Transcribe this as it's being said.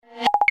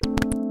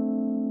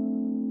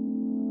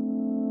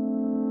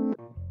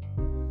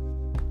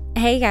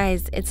Hey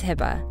guys, it's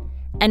Hiba,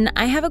 and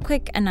I have a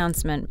quick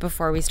announcement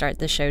before we start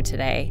the show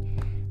today.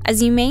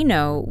 As you may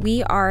know,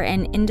 we are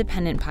an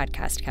independent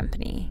podcast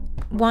company,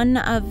 one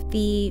of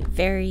the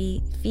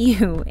very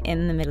few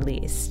in the Middle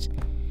East.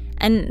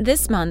 And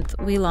this month,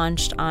 we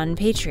launched on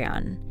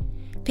Patreon.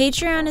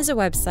 Patreon is a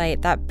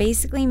website that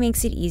basically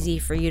makes it easy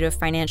for you to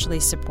financially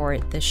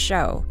support this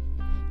show.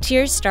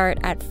 Tiers start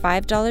at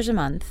 $5 a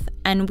month,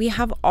 and we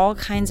have all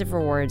kinds of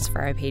rewards for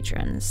our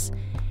patrons.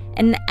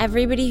 And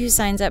everybody who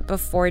signs up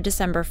before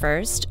December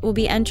 1st will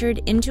be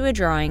entered into a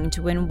drawing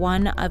to win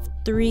one of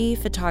 3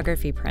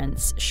 photography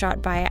prints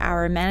shot by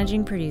our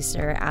managing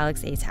producer,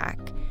 Alex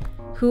Atack,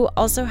 who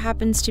also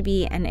happens to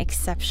be an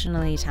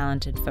exceptionally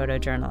talented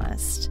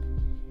photojournalist.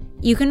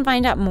 You can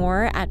find out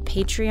more at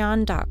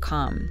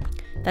patreon.com.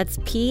 That's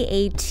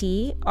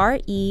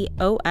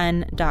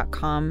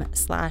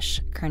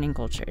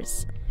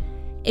patreon.com/kerningcultures.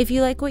 If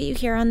you like what you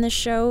hear on this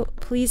show,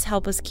 please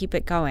help us keep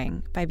it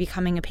going by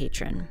becoming a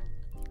patron.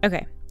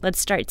 Okay, let's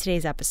start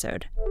today's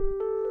episode.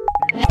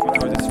 More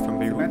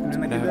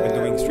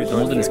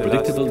than is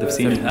predictable, they've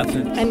seen it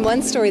happen. And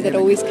one story that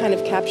always kind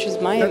of captures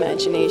my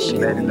imagination.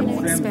 The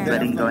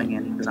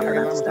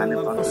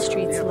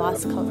streets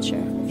lost culture.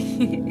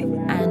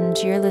 And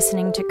you're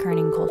listening to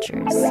Kerning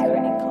Cultures.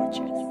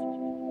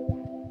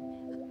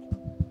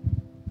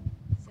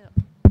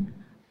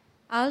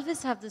 I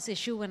always have this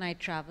issue when I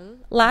travel.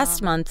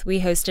 Last month, we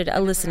hosted a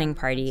listening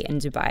party in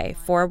Dubai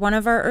for one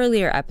of our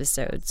earlier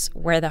episodes,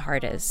 Where the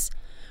Heart Is,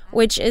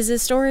 which is a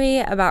story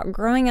about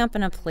growing up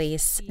in a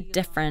place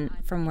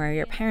different from where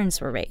your parents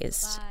were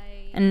raised,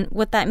 and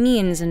what that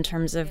means in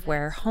terms of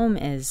where home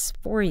is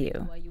for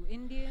you.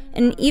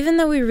 And even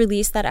though we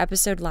released that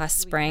episode last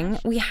spring,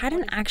 we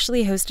hadn't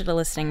actually hosted a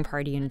listening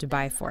party in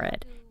Dubai for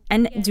it.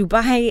 And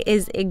Dubai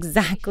is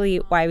exactly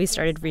why we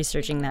started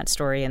researching that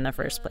story in the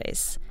first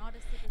place.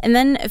 And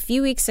then a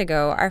few weeks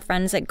ago, our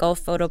friends at Gulf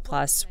Photo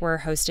Plus were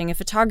hosting a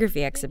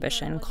photography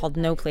exhibition called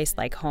No Place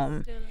Like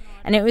Home.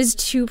 And it was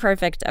too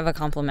perfect of a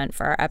compliment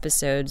for our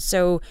episode,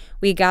 so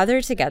we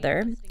gathered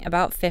together,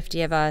 about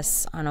 50 of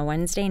us, on a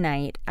Wednesday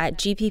night at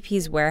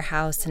GPP's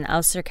warehouse in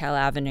El Circle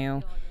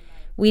Avenue.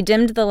 We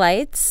dimmed the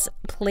lights,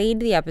 played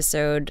the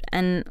episode,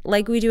 and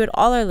like we do at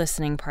all our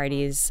listening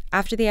parties,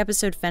 after the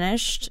episode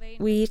finished,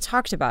 we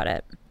talked about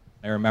it.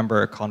 I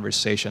remember a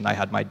conversation I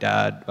had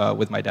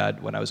with my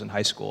dad when I was in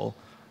high school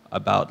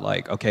about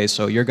like, okay,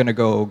 so you're going to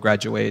go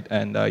graduate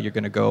and you're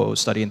going to go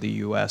study in the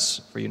US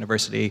for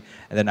university,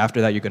 and then after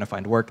that you're going to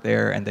find work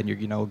there, and then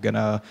you're going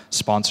to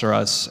sponsor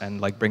us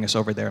and like bring us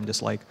over there. I'm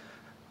just like,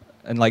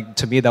 and like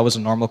to me that was a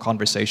normal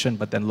conversation,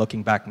 but then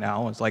looking back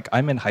now, it's like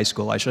I'm in high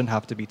school, I shouldn't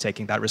have to be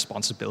taking that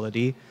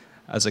responsibility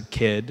as a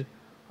kid,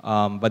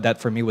 but that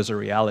for me was a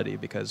reality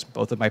because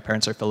both of my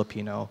parents are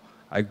Filipino.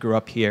 I grew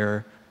up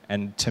here,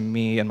 and to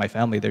me and my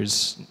family,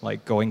 there's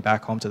like going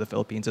back home to the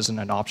Philippines isn't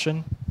an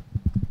option.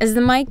 As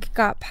the mic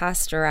got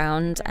passed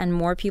around and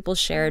more people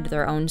shared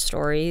their own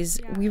stories,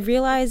 we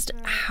realized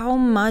how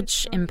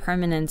much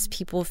impermanence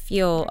people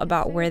feel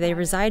about where they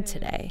reside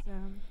today.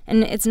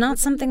 And it's not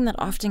something that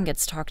often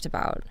gets talked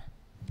about.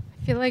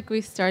 I feel like we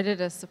started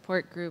a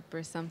support group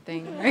or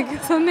something.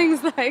 Like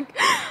something's like,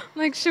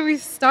 should we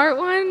start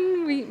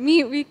one? We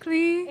meet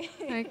weekly.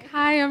 Like,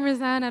 hi, I'm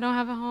Razan, I don't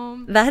have a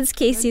home. That's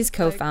Casey's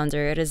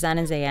co-founder,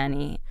 Razan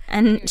Zayani.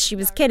 And she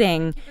was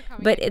kidding,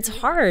 but it's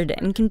hard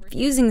and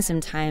confusing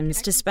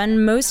sometimes to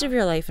spend most of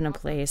your life in a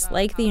place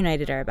like the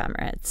United Arab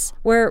Emirates,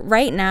 where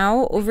right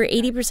now over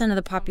 80% of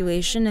the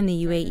population in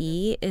the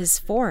UAE is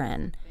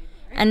foreign.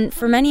 And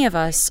for many of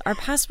us, our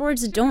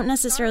passports don't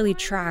necessarily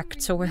track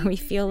to where we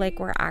feel like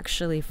we're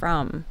actually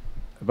from.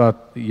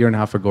 About a year and a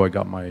half ago, I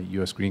got my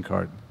U.S. green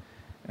card,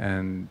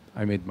 and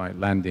I made my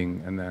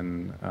landing, and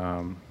then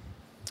I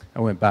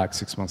went back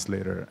 6 months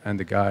later, and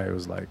the guy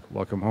was like,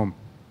 welcome home.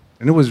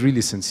 And it was really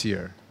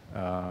sincere.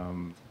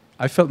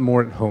 I felt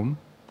more at home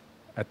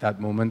at that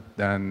moment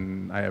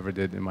than I ever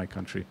did in my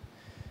country.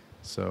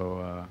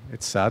 So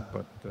it's sad,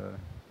 but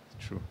it's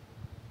true.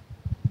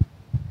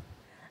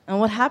 And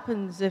what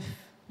happens if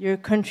your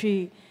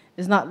country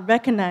is not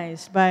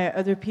recognized by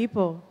other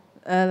people?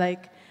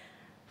 Like,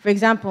 for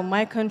example,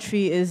 my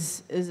country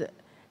is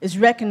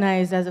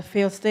recognized as a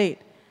failed state.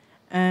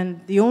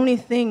 And the only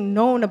thing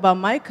known about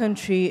my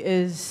country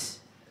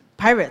is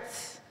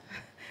pirates.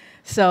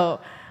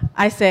 So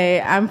I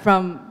say I'm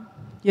from,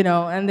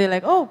 and they're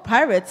like, oh,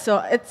 pirates.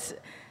 So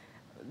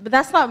but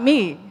that's not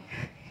me.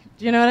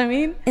 Do you know what I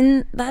mean?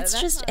 And that's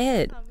just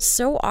it.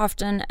 So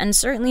often, and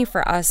certainly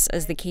for us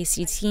as the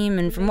KC team,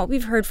 and from what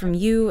we've heard from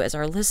you as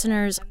our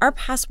listeners, our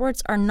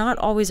passports are not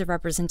always a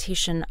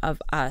representation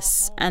of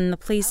us and the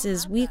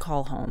places we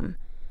call home.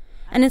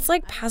 And it's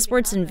like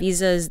passports and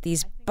visas,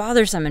 these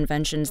bothersome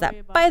inventions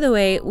that, by the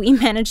way, we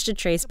managed to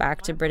trace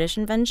back to British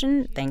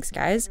invention, thanks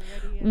guys,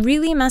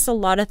 really mess a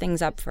lot of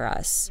things up for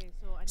us.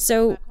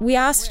 So we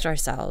asked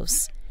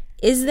ourselves,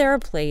 is there a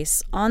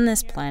place on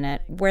this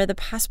planet where the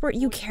passport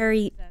you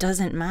carry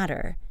doesn't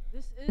matter?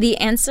 The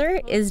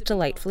answer is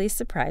delightfully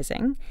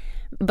surprising,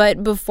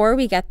 But before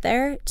we get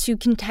there, to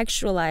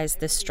contextualize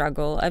this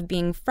struggle of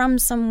being from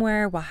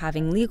somewhere while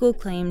having legal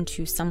claim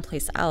to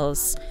someplace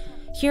else,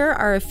 here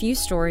are a few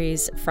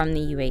stories from the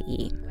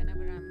UAE.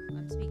 Whenever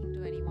I'm speaking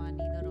to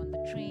anyone, either on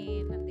the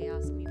train and they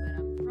ask me where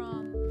I'm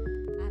from,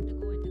 I have to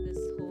go into this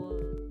whole,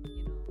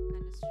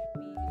 kind of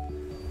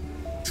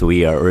spiel. So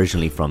we are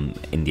originally from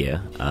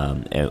India,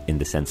 in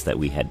the sense that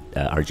we had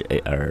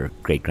our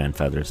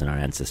great-grandfathers and our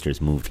ancestors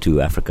moved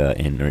to Africa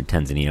or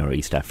Tanzania or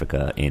East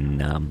Africa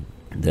in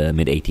the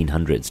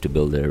mid-1800s to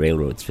build the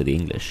railroads for the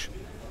English.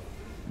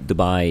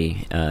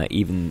 Dubai,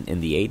 even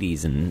in the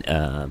 80s and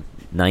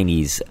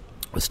 90s,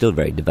 was still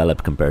very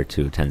developed compared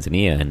to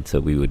Tanzania, and so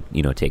we would,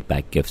 take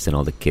back gifts, and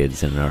all the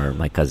kids and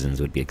my cousins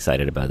would be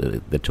excited about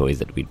the toys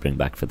that we'd bring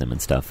back for them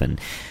and stuff. And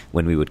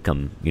when we would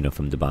come,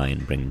 from Dubai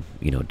and bring,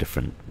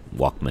 different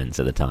Walkmans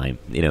at the time,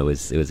 it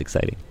was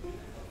exciting.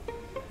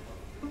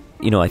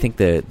 I think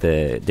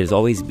there's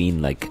always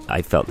been,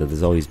 I felt that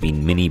there's always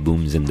been mini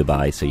booms in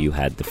Dubai. So you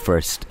had the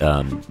first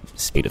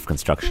spate of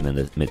construction in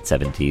the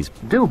mid-70s.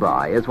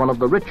 Dubai is one of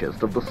the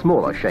richest of the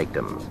smaller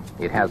sheikdoms.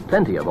 It has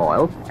plenty of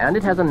oil, and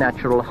it has a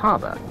natural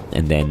harbour.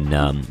 And then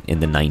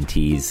in the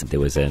 90s, there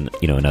was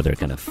another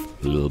kind of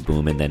little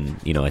boom. And then,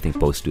 I think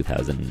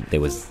post-2000, there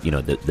was,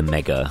 the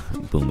mega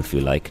boom, if you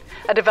like.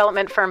 A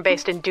development firm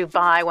based in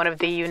Dubai, one of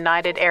the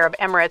United Arab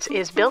Emirates,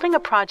 is building a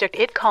project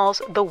it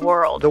calls The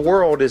World. The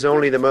World is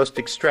only the most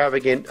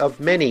extravagant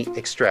of many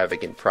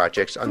extravagant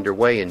projects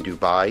underway in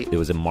Dubai. There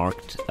was a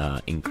marked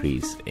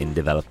increase in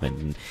development.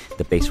 And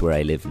the place where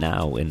I live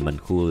now, in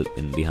Mankhool,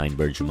 behind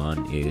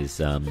Berjuman, is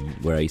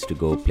where I used to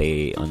go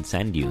play on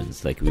sand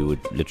dunes. We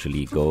would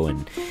literally go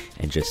and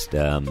just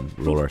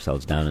roll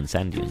ourselves down on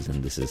sand dunes,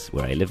 and this is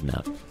where I live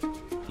now.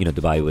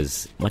 Dubai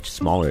was much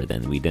smaller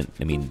than we didn't.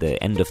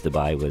 The end of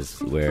Dubai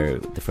was where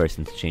the first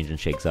interchange in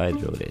Sheikh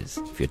Zayed Road is.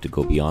 If you had to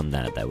go beyond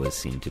that, that was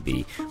seen to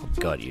be, oh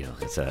God,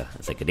 it's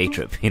like a day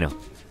trip,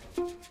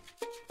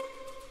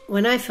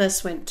 When I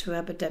first went to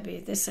Abu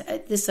Dhabi,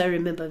 this I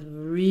remember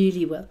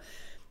really well.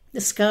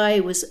 The sky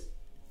was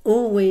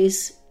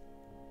always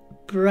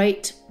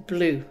bright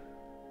blue,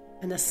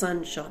 and the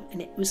sun shone,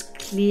 and it was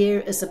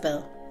clear as a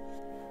bell.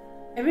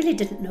 I really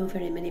didn't know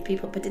very many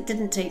people, but it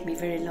didn't take me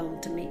very long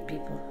to meet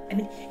people.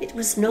 It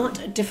was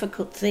not a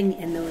difficult thing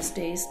in those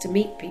days to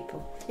meet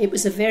people. It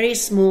was a very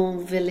small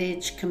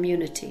village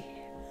community,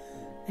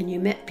 and you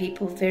met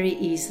people very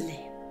easily.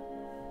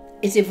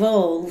 It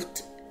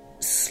evolved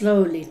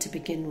slowly to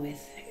begin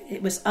with.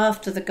 It was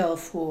after the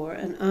Gulf War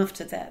and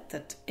after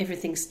that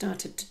everything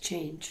started to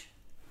change.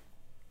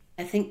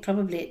 I think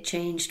probably it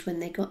changed when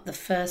they got the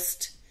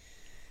first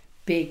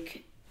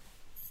big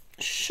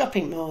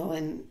shopping mall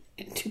in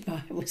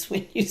Dubai. Was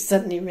when you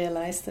suddenly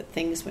realised that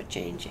things were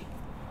changing.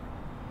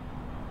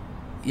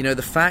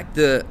 The fact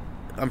that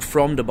I'm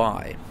from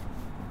Dubai,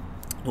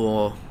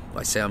 or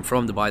I say I'm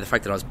from Dubai, the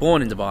fact that I was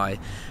born in Dubai,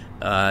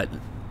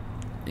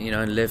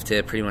 and lived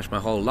here pretty much my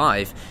whole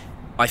life,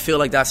 I feel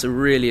like that's a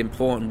really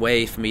important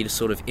way for me to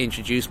sort of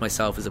introduce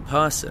myself as a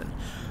person.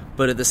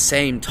 But at the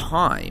same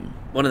time,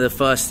 one of the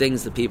first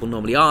things that people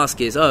normally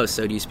ask is, oh,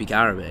 so do you speak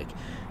Arabic?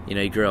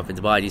 You grew up in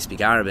Dubai, do you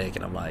speak Arabic?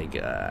 And I'm like,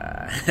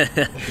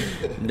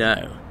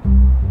 no.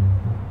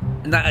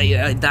 And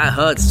that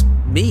hurts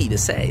me to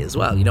say as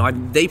well.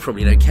 They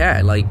probably don't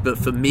care. But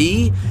for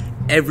me,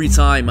 every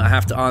time I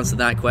have to answer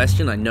that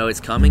question, I know it's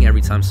coming.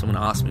 Every time someone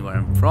asks me where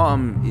I'm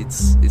from,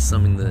 it's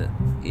something that,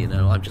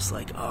 I'm just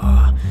like,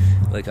 I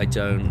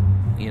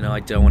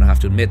don't want to have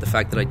to admit the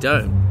fact that I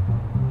don't.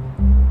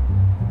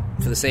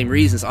 For the same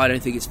reasons, I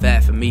don't think it's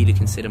fair for me to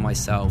consider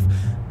myself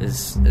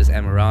as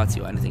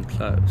Emirati or anything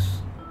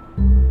close.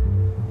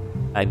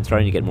 I'm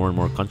starting to get more and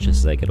more conscious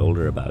as I get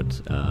older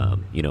about,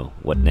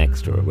 what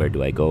next, or where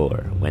do I go,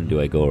 or when do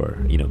I go, or,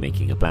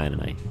 making a plan.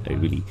 And I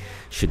really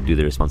should do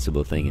the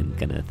responsible thing and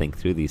kind of think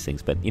through these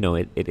things. But,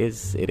 it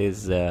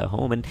is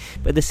home. And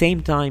but at the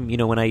same time,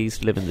 when I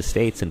used to live in the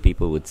States and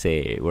people would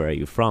say, where are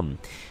you from?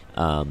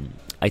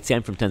 I'd say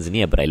I'm from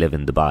Tanzania, but I live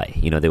in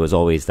Dubai. There was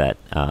always that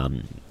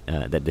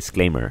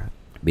disclaimer.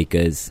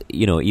 Because,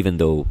 even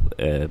though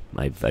I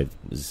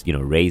was,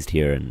 raised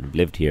here and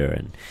lived here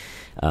and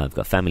I've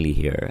got family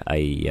here,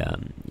 I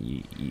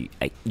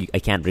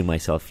can't bring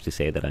myself to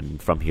say that I'm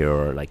from here,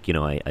 or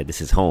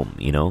this is home,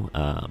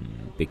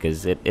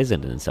 because it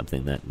isn't, and it's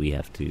something that we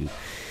have to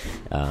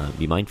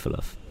be mindful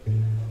of.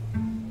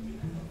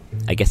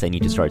 I guess I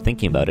need to start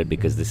thinking about it,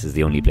 because this is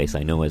the only place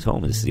I know as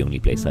home. This is the only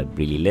place I've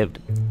really lived.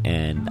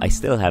 And I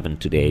still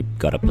haven't today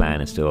got a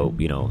plan as to,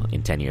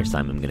 in 10 years'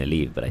 time I'm going to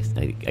leave. But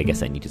I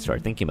guess I need to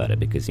start thinking about it,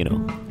 because,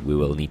 we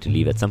will need to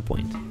leave at some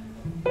point.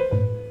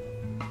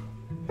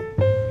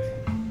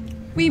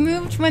 We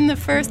moved when the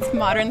first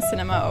modern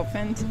cinema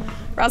opened.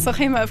 Ras Al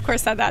Khaimah, of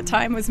course, at that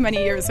time was many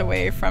years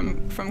away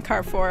from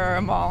Carrefour or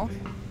a mall.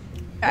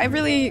 I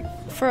really,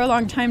 for a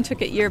long time,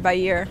 took it year by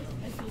year.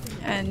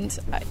 And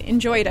I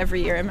enjoyed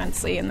every year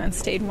immensely, and then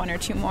stayed one or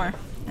two more.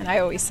 And I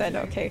always said,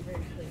 okay,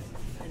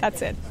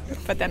 that's it.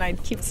 But then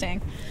I'd keep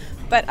staying.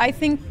 But I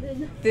think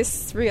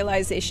this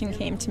realization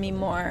came to me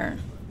more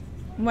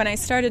when I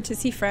started to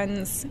see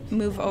friends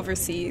move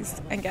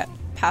overseas and get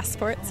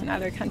passports in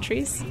other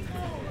countries.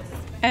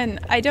 And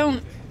I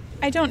don't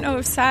know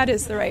if sad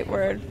is the right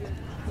word,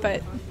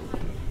 but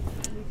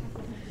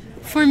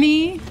for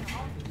me,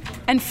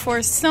 and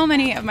for so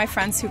many of my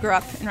friends who grew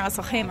up in Ras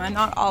Al Khaimah,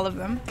 not all of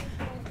them,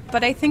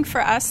 but I think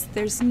for us,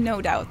 there's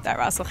no doubt that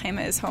Ras Al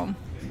Khaimah is home.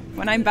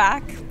 When I'm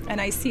back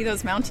and I see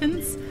those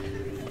mountains,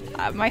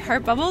 my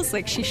heart bubbles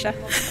like shisha.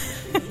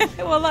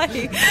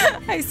 Wallahi,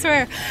 I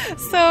swear.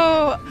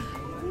 So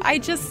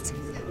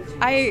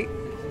I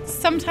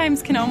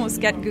sometimes can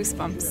almost get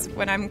goosebumps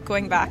when I'm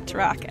going back to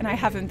Iraq, and I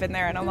haven't been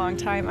there in a long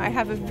time. I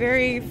have a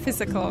very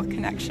physical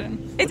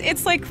connection.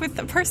 It's like with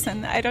a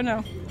person, I don't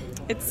know.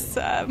 It's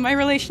my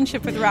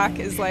relationship with Iraq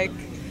is like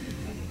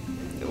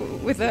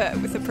with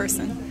a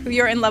person who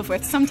you're in love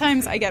with.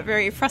 Sometimes I get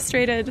very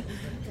frustrated,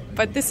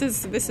 but this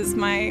is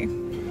my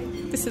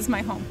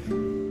home.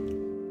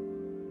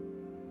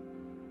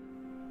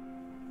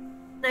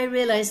 I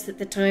realized that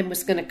the time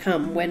was going to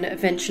come when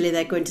eventually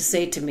they're going to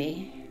say to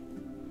me,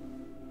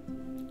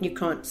 "You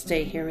can't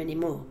stay here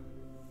anymore."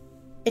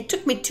 It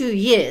took me 2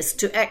 years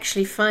to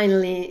actually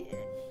finally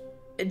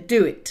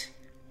do it.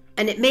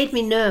 And it made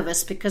me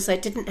nervous because I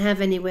didn't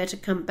have anywhere to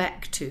come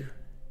back to.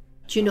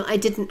 You know, I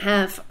didn't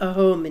have a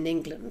home in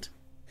England.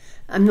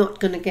 I'm not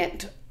going to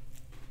get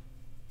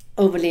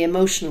overly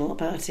emotional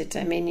about it.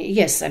 I mean,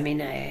 yes,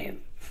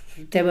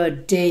 there were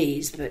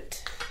days,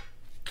 but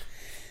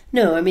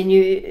no, I mean,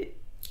 you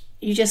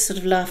just sort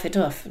of laugh it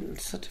off and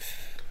sort of...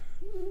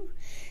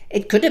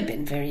 It could have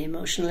been very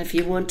emotional if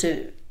you want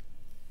to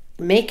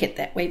make it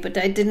that way, but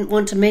I didn't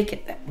want to make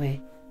it that way.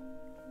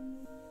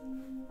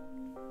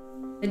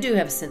 I do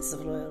have a sense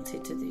of loyalty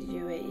to the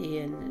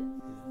UAE,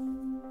 and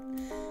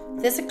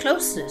there's a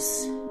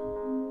closeness.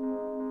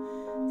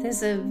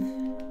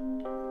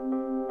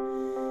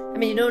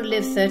 You don't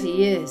live 30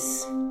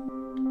 years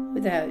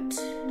without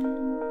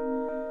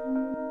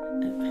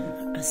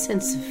a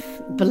sense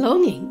of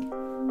belonging.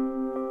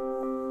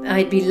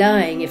 I'd be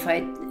lying if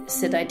I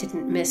said I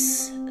didn't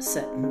miss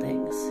certain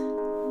things.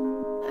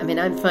 I mean,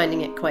 I'm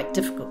finding it quite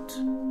difficult.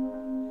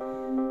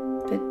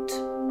 But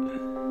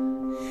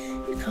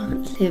you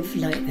can't live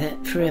like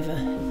that forever.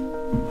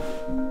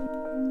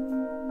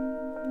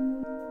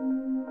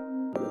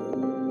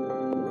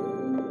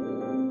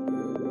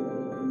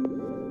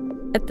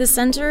 At the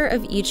center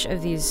of each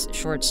of these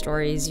short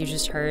stories you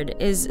just heard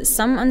is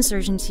some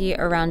uncertainty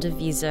around a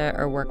visa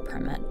or work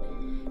permit.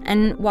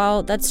 And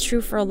while that's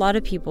true for a lot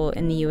of people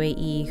in the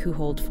UAE who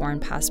hold foreign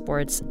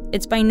passports,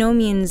 it's by no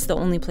means the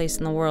only place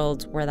in the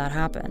world where that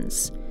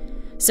happens.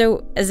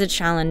 So, as a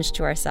challenge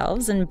to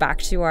ourselves, and back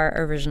to our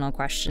original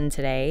question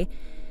today,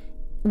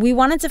 we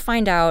wanted to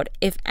find out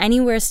if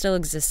anywhere still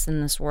exists in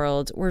this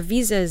world where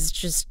visas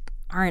just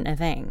aren't a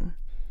thing.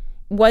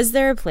 Was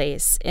there a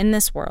place in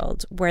this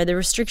world where the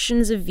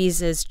restrictions of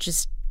visas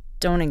just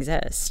don't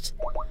exist?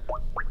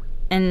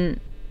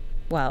 And,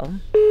 well...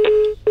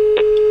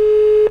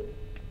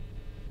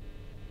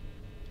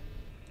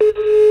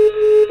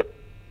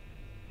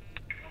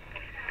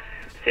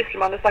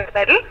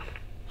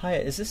 Hi,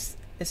 is this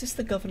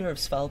the governor of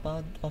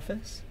Svalbard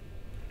office?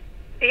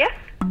 Yes.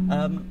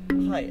 Hi,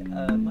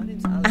 my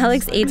name's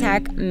Alex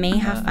Atack may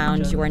have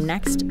found your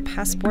next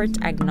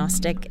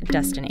passport-agnostic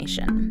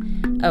destination.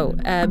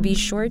 Be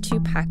sure to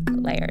pack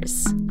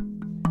layers.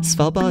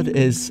 Svalbard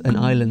is an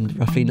island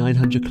roughly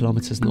 900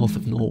 kilometers north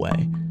of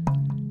Norway.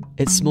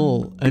 It's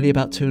small, only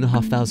about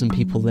 2,500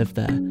 people live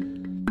there.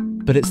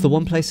 But it's the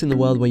one place in the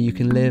world where you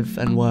can live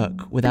and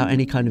work without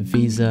any kind of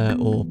visa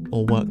or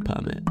work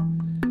permit.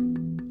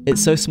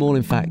 It's so small,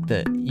 in fact,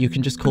 that you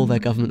can just call their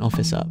government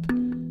office up.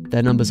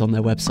 Their number's on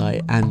their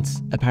website, and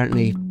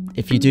apparently,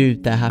 if you do,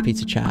 they're happy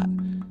to chat.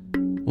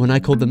 When I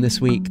called them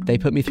this week, they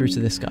put me through to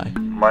this guy.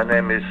 My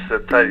name is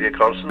Terje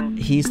Carlsen.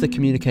 He's the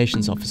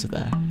communications officer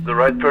there. The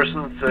right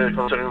person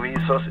concerning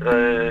visas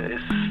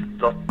is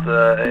not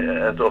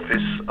at the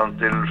office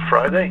until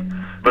Friday,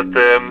 but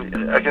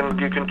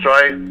you can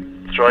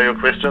try your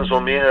questions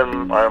on me,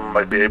 and I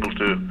might be able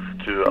to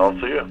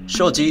answer you.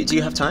 Sure. Do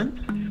you have time?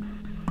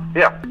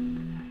 Yeah.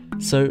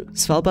 So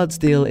Svalbard's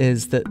deal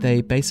is that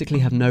they basically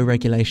have no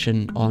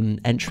regulation on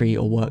entry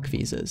or work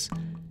visas.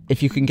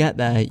 If you can get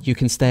there, you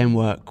can stay and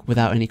work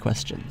without any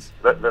questions.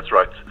 That's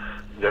right.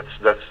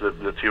 That's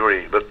the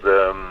theory. But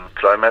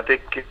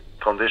climatic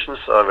conditions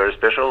are very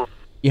special.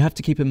 You have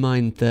to keep in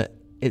mind that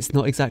it's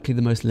not exactly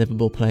the most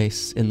livable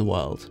place in the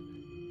world.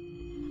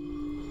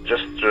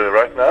 Just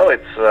right now,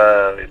 it's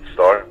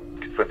dark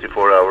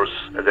 24 hours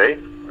a day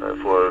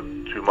for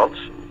 2 months.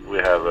 We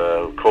have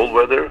cold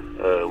weather,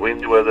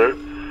 windy weather.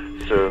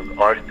 It's an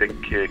Arctic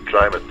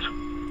climate.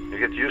 You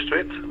get used to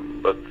it,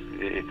 but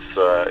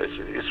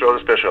it's rather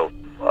special.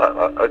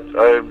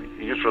 I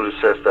usually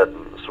say that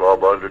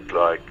Svalbard looked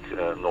like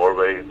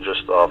Norway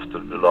just after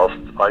the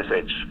last ice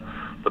age.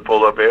 The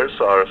polar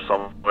bears are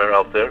somewhere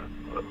out there,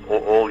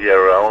 all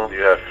year round.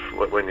 You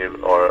have, when you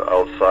are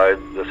outside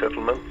the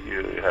settlement,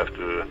 you have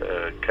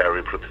to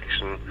carry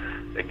protection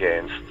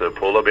against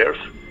polar bears.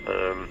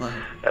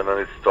 And when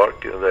it's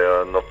dark, they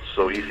are not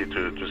so easy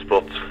to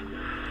spot.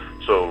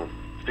 So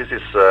this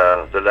is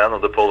the land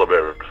of the polar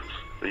bears.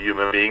 The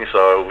human beings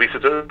are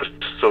visitors,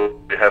 so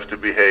we have to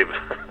behave.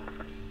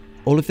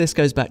 All of this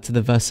goes back to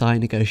the Versailles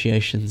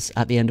negotiations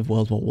at the end of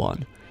World War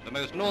I. The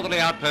most northerly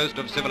outpost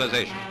of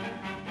civilization,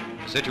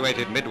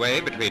 situated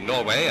midway between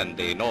Norway and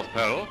the North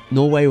Pole.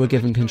 Norway were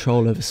given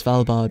control over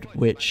Svalbard,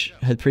 which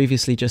had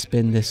previously just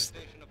been this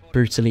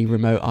brutally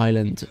remote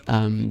island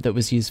that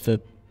was used for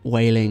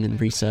whaling and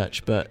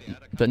research, but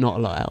not a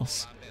lot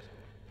else.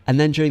 And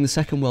then during the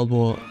Second World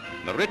War,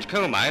 the rich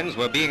coal mines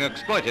were being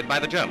exploited by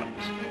the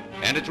Germans,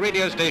 and its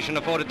radio station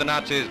afforded the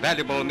Nazis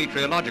valuable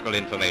meteorological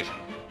information.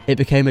 It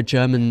became a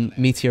German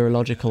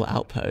meteorological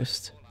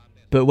outpost.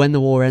 But when the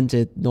war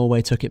ended,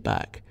 Norway took it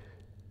back.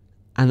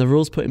 And the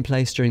rules put in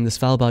place during the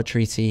Svalbard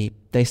Treaty,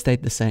 they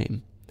stayed the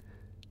same.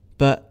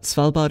 But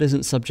Svalbard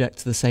isn't subject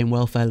to the same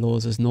welfare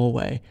laws as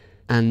Norway,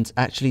 and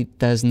actually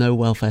there's no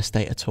welfare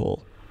state at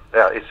all.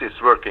 Yeah,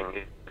 it's working.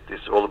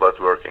 It's all about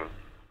working.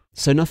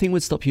 So nothing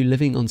would stop you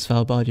living on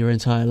Svalbard your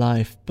entire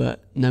life,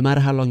 but no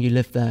matter how long you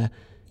lived there,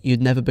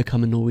 you'd never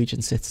become a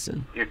Norwegian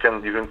citizen. You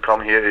can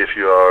come here if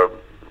you are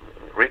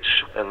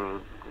rich, and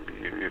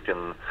you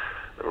can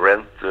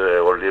rent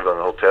or live in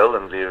a hotel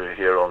and live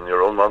here on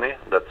your own money.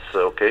 That's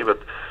okay,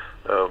 but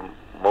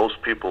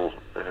most people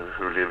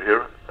who live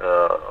here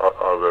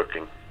are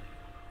working.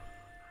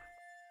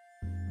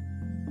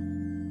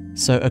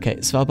 So, okay,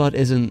 Svalbard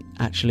isn't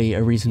actually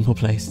a reasonable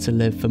place to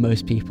live for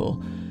most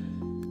people.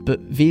 But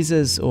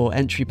visas or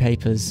entry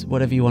papers,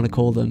 whatever you want to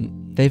call them,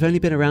 they've only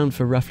been around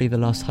for roughly the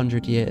last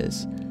 100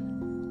 years.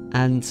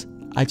 And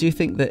I do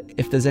think that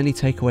if there's any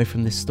takeaway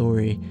from this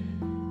story,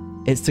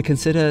 it's to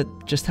consider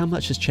just how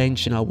much has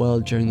changed in our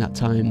world during that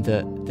time,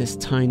 that this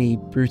tiny,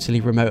 brutally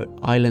remote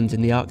island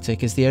in the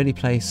Arctic is the only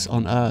place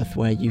on Earth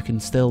where you can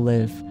still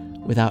live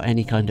without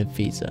any kind of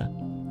visa.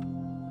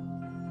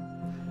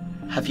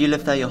 Have you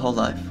lived there your whole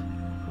life?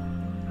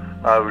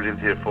 I've lived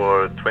here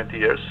for 20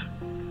 years.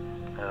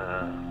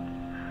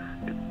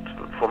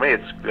 For me,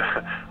 it's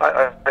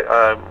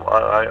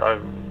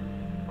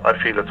I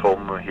feel at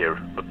home here,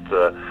 but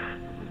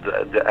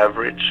the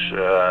average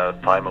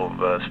time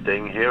of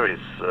staying here is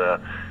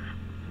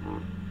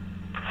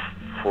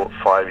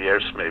 5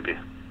 years maybe.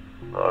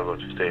 I'm going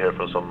to stay here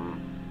for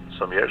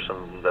some years,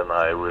 and then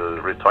I will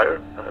retire,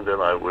 and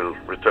then I will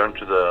return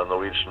to the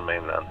Norwegian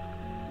mainland.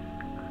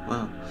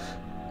 Wow.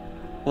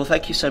 Well,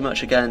 thank you so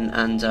much again,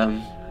 and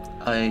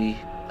I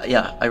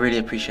really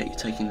appreciate you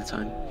taking the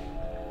time.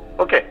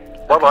 Okay,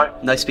 bye-bye.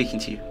 Nice speaking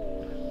to you.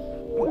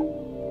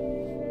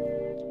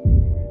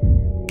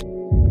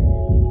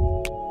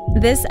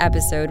 This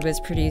episode was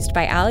produced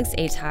by Alex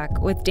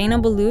Atack with Dana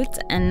Balut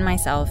and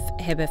myself,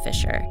 Hibba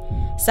Fisher.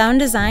 Sound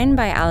design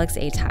by Alex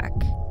Atack.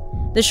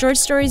 The short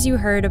stories you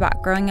heard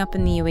about growing up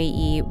in the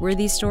UAE were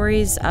the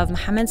stories of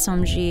Mohamed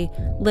Somji,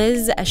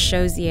 Liz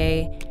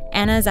Eshozier,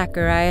 Anna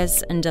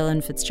Zacharias, and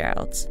Dylan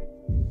Fitzgerald.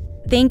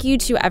 Thank you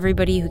to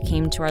everybody who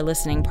came to our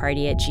listening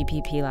party at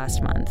GPP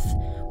last month.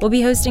 We'll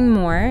be hosting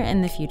more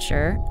in the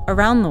future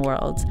around the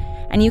world,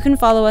 and you can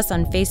follow us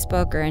on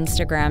Facebook or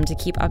Instagram to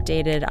keep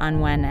updated on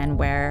when and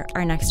where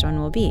our next one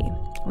will be.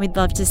 We'd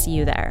love to see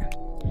you there.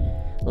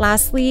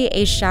 Lastly,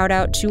 a shout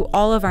out to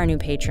all of our new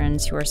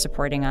patrons who are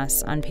supporting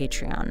us on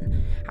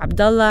Patreon.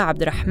 Abdullah,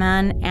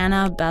 Abdurrahman,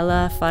 Anna,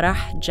 Bella,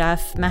 Farah,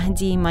 Jeff,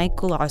 Mahdi,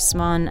 Michael,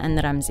 Osman, and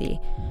Ramzi.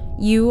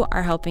 You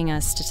are helping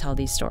us to tell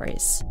these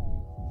stories.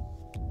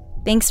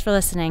 Thanks for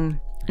listening.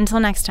 Until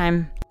next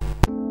time.